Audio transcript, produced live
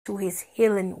to his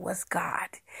healing was God.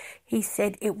 He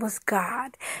said it was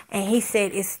God. And he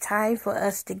said it's time for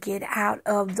us to get out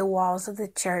of the walls of the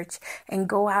church and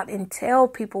go out and tell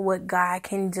people what God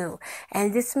can do.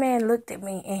 And this man looked at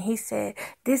me and he said,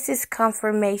 this is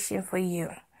confirmation for you.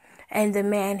 And the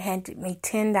man handed me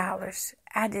 $10.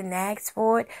 I didn't ask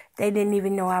for it. They didn't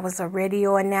even know I was a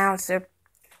radio announcer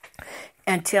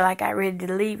until I got ready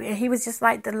to leave. And he was just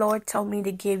like, the Lord told me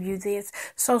to give you this.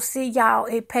 So see, y'all,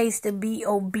 it pays to be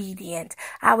obedient.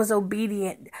 I was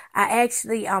obedient. I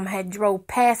actually had drove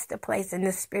past the place and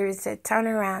the Spirit said, turn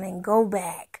around and go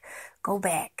back. Go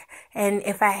back. And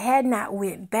if I had not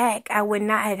went back, I would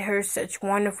not have heard such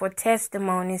wonderful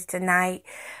testimonies tonight.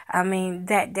 I mean,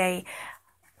 that day.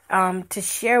 To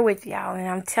share with y'all, and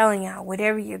I'm telling y'all,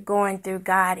 whatever you're going through,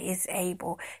 God is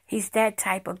able. He's that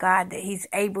type of God that he's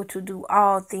able to do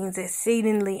all things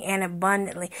exceedingly and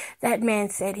abundantly. That man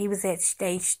said he was at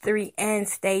stage 3 and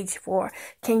stage 4.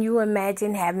 Can you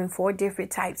imagine having 4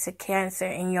 different types of cancer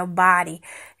in your body,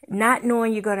 not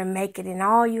knowing you're going to make it, and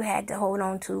all you had to hold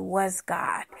on to was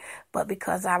God? But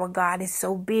because our God is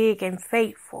so big and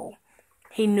faithful,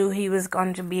 he knew he was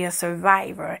going to be a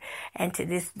survivor. And to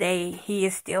this day, he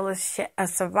is still a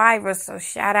survivor. So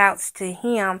shout outs to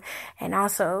him. And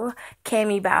also,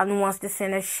 Cammie Bowden wants to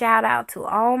send a shout out to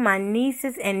all my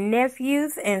nieces and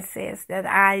nephews and says that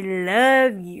I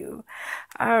love you.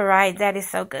 All right. That is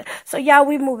so good. So y'all,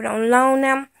 we moving on along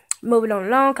now. Moving on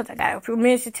along because I got a few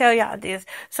minutes to tell y'all this.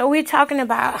 So we're talking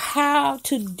about how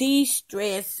to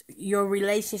de-stress your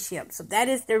relationship. So that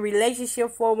is the relationship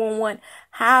 411,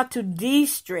 how to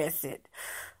de-stress it.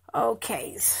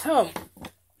 Okay, so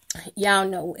y'all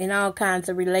know in all kinds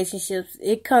of relationships,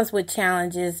 it comes with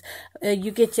challenges. You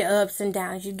get your ups and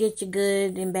downs. You get your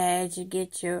good and bad. You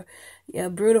get your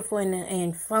beautiful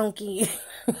and funky.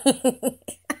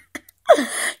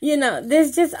 You know,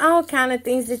 there's just all kind of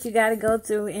things that you got to go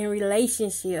through in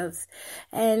relationships.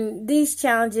 And these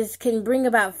challenges can bring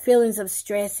about feelings of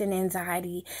stress and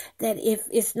anxiety that if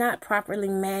it's not properly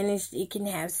managed, it can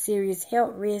have serious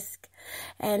health risk.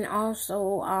 And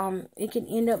also, it can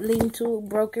end up leading to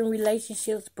broken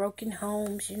relationships, broken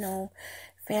homes, you know,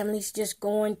 families just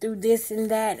going through this and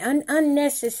that.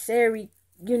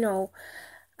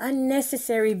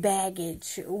 Unnecessary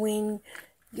baggage when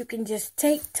you can just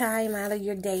take time out of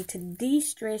your day to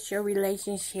de-stress your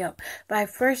relationship by,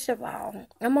 first of all,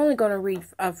 I'm only going to read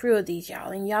a few of these,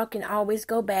 y'all, and y'all can always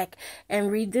go back and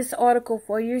read this article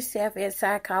for yourself at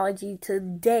Psychology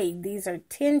Today. These are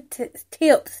 10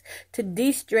 tips to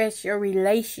de-stress your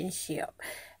relationship,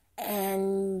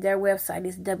 and their website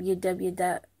is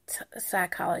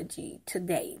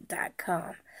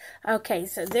www.psychologytoday.com. Okay,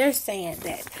 so they're saying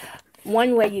that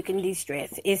one way you can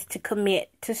de-stress is to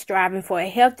commit to striving for a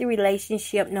healthy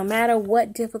relationship no matter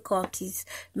what difficulties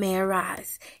may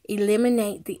arise.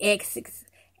 Eliminate the exits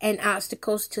and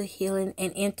obstacles to healing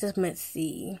and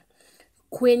intimacy.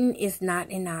 Quitting is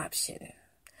not an option.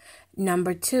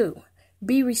 Number 2,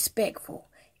 be respectful.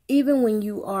 Even when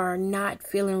you are not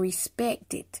feeling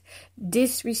respected,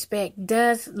 disrespect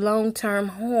does long-term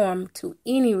harm to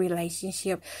any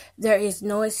relationship. There is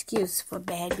no excuse for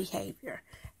bad behavior.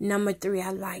 Number 3,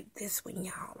 I like this one,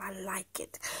 y'all. I like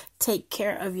it. Take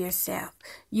care of yourself.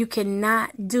 You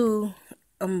cannot You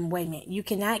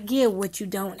cannot give what you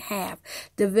don't have.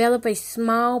 Develop a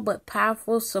small but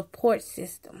powerful support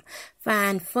system.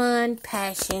 Find fun,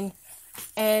 passion,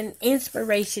 and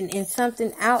inspiration in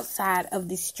something outside of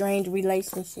this strained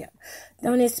relationship.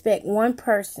 Don't expect one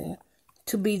person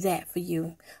to be that for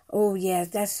you. Oh yes,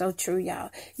 that's so true,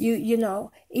 y'all. You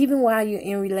know, even while you're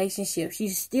in relationships, you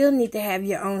still need to have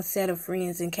your own set of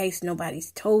friends in case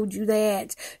nobody's told you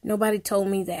that. Nobody told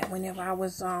me that whenever I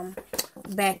was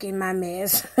back in my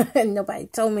mess. Nobody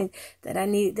told me that I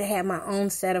needed to have my own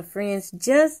set of friends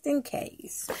just in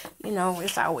case. You know,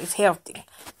 it's always healthy.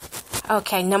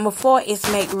 Okay, number 4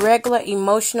 is make regular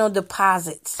emotional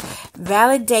deposits.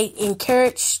 Validate,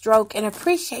 encourage, stroke, and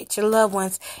appreciate your loved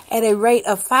ones at a rate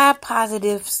of 5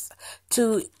 positives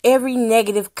to every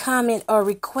negative comment or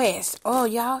request. Oh,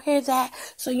 y'all hear that?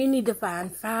 So you need to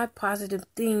find 5 positive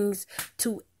things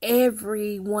to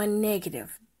every 1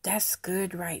 negative. That's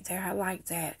good right there. I like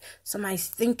that. Somebody's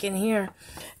thinking here.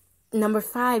 Number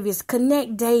 5 is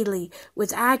connect daily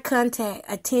with eye contact,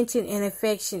 attention, and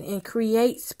affection, and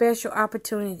create special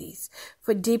opportunities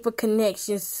for deeper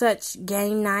connections such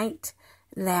game night,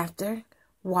 laughter,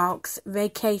 walks,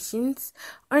 vacations,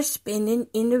 or spending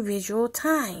individual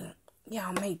time.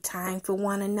 Y'all make time for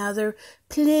one another.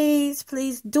 Please,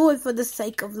 please do it for the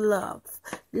sake of love.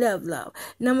 Love.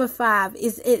 Number 5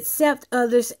 is accept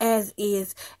others as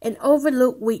is and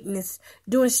overlook weakness.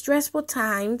 During stressful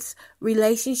times,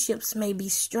 relationships may be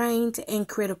strained and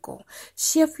critical.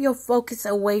 Shift your focus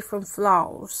away from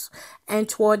flaws and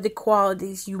toward the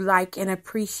qualities you like and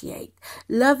appreciate.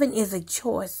 Loving is a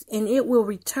choice, and it will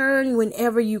return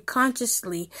whenever you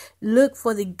consciously look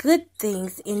for the good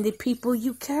things in the people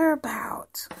you care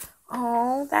about.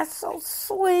 Oh, that's so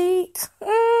sweet.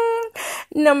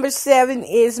 Number 7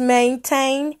 is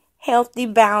maintain healthy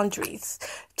boundaries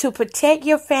to protect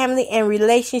your family and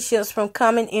relationships from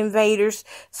common invaders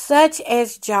such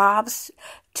as jobs,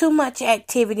 too much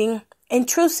activity,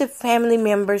 intrusive family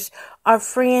members or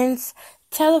friends,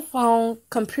 telephone,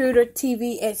 computer,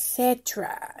 TV,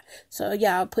 etc. So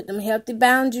y'all put them healthy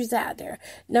boundaries out there.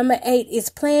 Number 8 is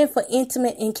plan for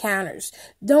intimate encounters.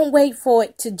 Don't wait for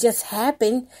it to just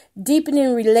happen.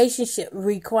 Deepening relationships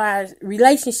requires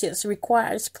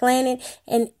planning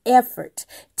and effort.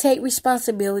 Take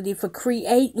responsibility for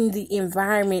creating the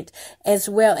environment as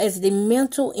well as the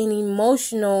mental and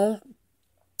emotional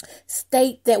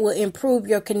state that will improve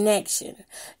your connection.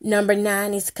 Number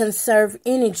 9 is conserve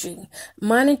energy.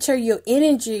 Monitor your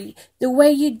energy the way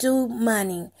you do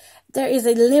money. There is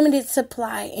a limited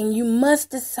supply and you must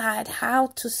decide how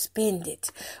to spend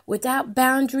it. Without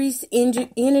boundaries,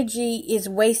 energy is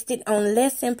wasted on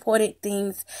less important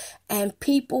things and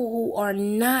people who are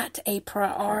not a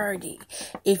priority.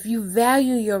 If you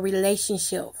value your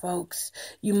relationship, folks,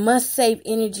 you must save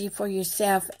energy for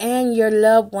yourself and your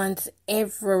loved ones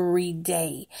every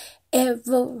day.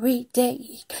 Every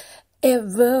day.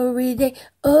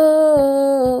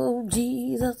 Oh,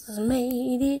 Jesus has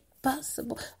made it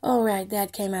possible. All right,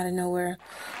 that came out of nowhere.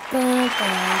 Okay,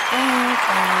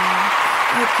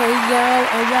 y'all,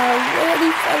 are y'all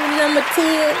ready for number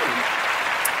 10?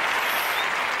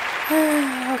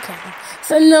 Okay,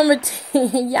 so number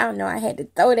 10, y'all know I had to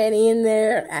throw that in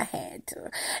there. I had to.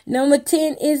 Number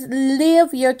 10 is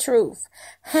live your truth.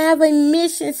 Have a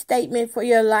mission statement for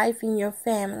your life and your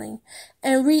family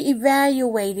and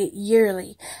reevaluate it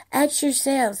yearly. Ask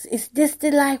yourselves, is this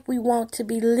the life we want to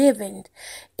be living?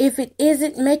 If it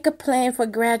isn't, make a plan for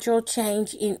gradual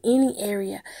change in any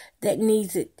area that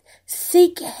needs it.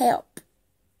 Seek help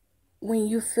when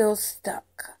you feel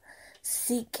stuck.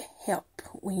 Seek help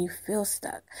when you feel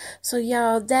stuck. So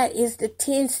y'all, that is the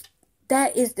 10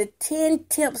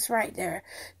 tips right there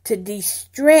to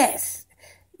de-stress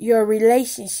your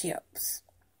relationships.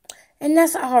 And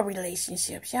that's all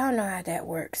relationships. Y'all know how that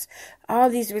works. All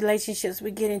these relationships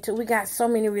we get into, we got so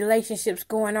many relationships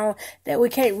going on that we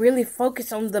can't really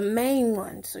focus on the main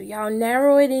one. So y'all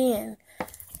narrow it in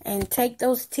and take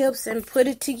those tips and put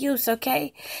it to use,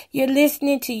 okay? You're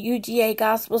listening to UGA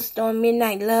Gospel Storm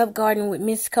Midnight Love Garden with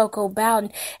Miss Koko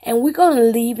Bowden. And we're going to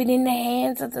leave it in the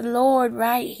hands of the Lord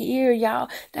right here, y'all.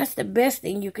 That's the best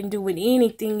thing you can do with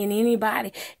anything and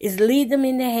anybody is leave them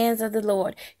in the hands of the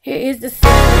Lord. Here is the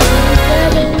 7.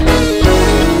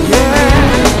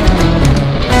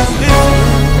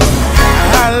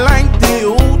 I like the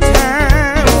old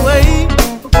time way.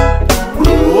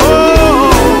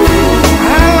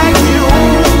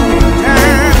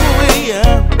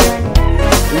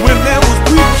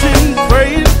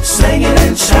 Singing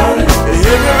and shouting,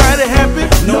 everybody happy,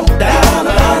 no doubt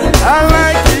about it. I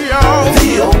like the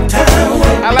old time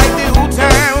way. I like the old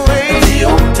time way. The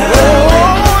old time way.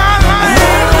 Oh, I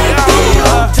like the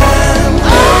old time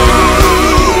way.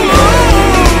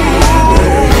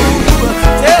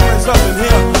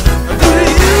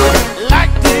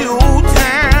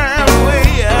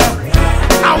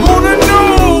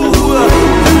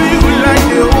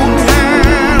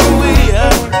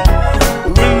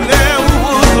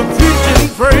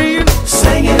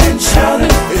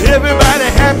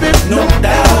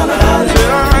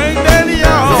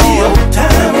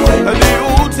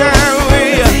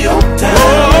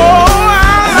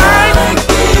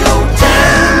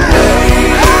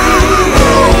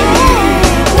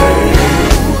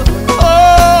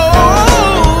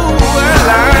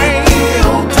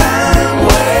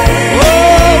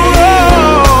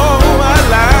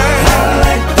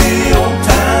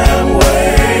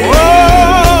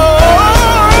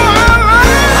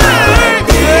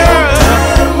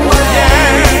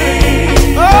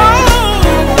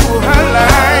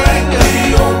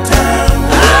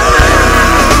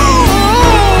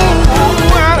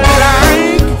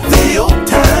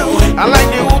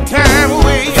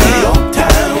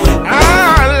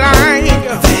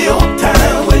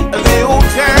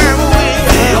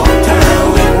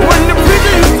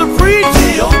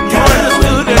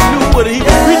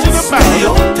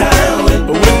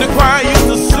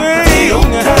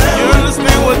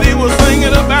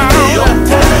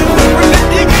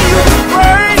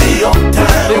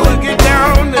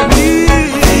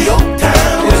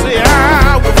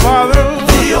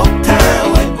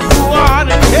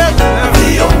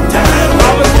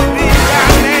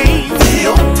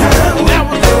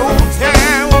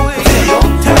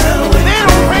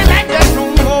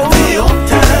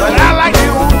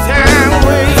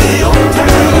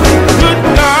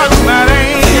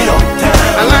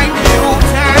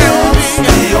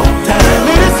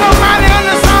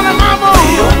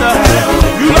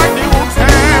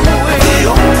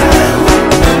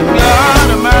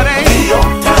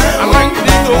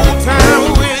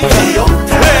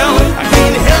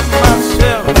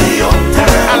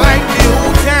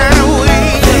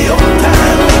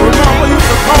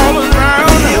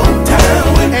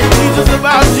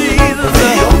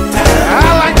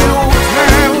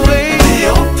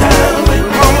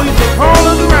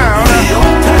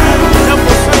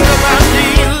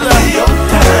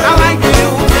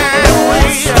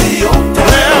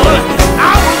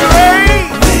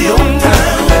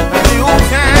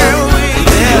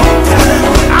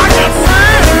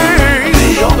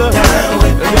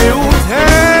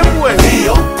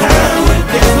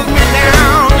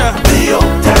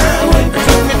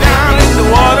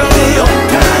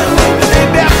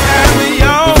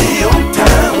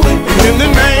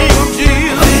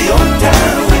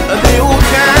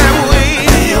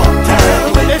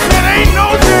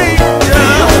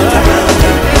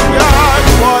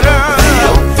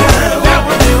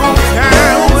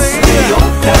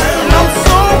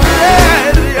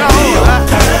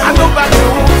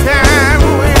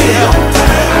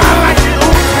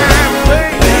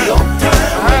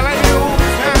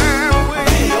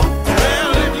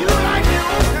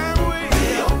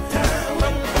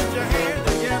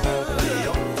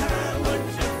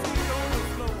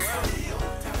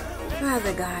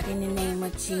 God, in the name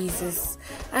of Jesus,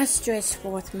 I stretch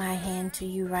forth my hand to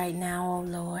you right now, oh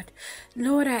Lord.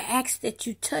 Lord, I ask that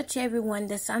you touch everyone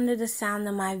that's under the sound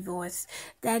of my voice,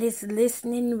 that is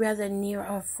listening, whether near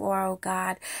or far, oh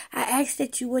God. I ask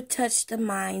that you would touch the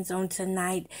minds on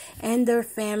tonight and their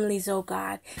families, oh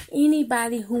God.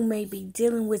 Anybody who may be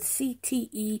dealing with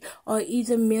CTE or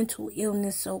either mental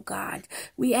illness, oh God.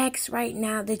 We ask right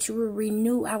now that you will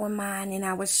renew our mind and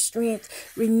our strength,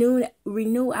 renew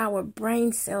our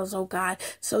brain cells, oh God,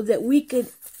 so that we could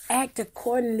act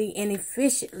accordingly and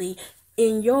efficiently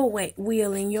in your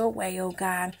will, in your way, oh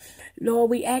God. Lord,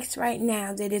 we ask right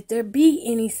now that if there be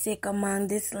any sick among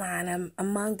this line,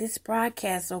 among this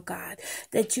broadcast, oh God,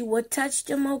 that you will touch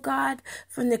them, oh God,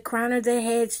 from the crown of their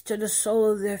heads to the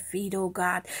sole of their feet, oh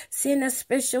God. Send a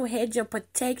special hedge of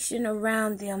protection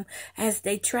around them as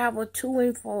they travel to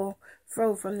and fro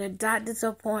from their doctor's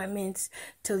appointments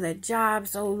to their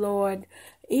jobs, oh Lord,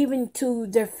 even to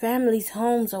their families'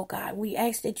 homes, oh God. We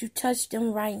ask that you touch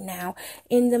them right now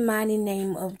in the mighty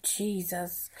name of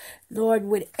Jesus. Lord,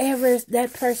 whatever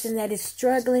that person that is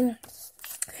struggling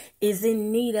is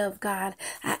in need of, God,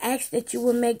 I ask that you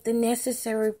will make the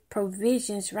necessary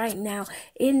provisions right now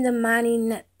in the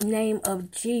mighty name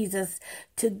of Jesus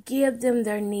to give them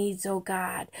their needs, oh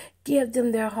God. Give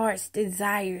them their heart's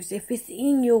desires. If it's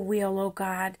in your will, oh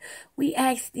God, we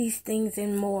ask these things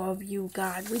and more of you,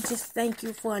 God. We just thank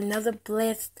you for another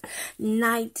blessed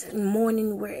night,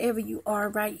 morning, wherever you are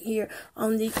right here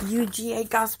on the UGA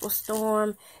Gospel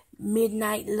Storm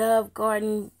Midnight Love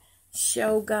Garden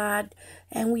show, God,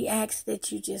 and we ask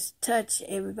that you just touch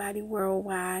everybody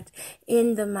worldwide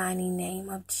in the mighty name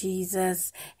of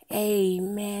Jesus.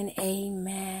 Amen.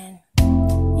 Amen.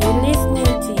 You're listening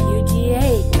to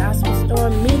UGA Gospel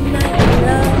Storm Midnight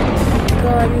Love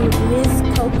Garden with Miss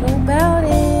Koko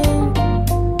Bowden.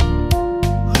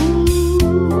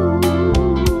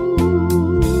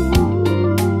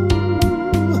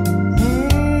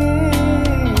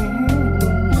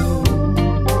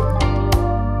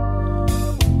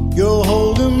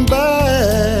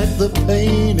 The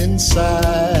pain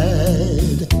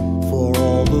inside for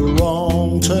all the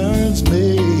wrong turns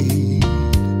made,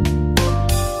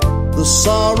 the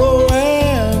sorrow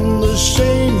and the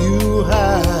shame you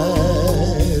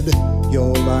hide.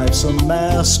 Your life's a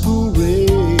masquerade.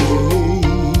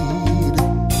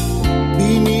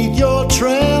 Beneath your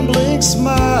trembling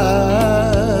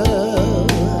smile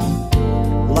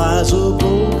lies a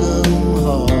broken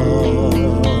heart,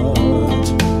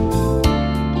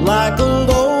 like a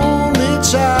lonely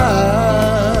child.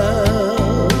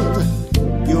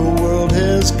 Your world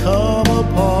has come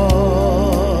apart.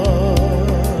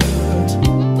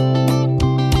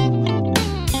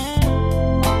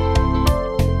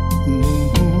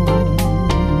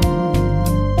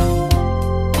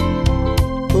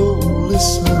 Oh,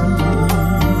 listen.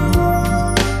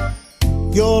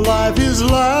 Your life is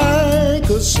like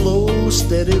a slow,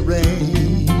 steady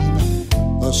rain,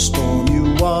 a storm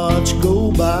you watch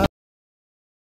go by.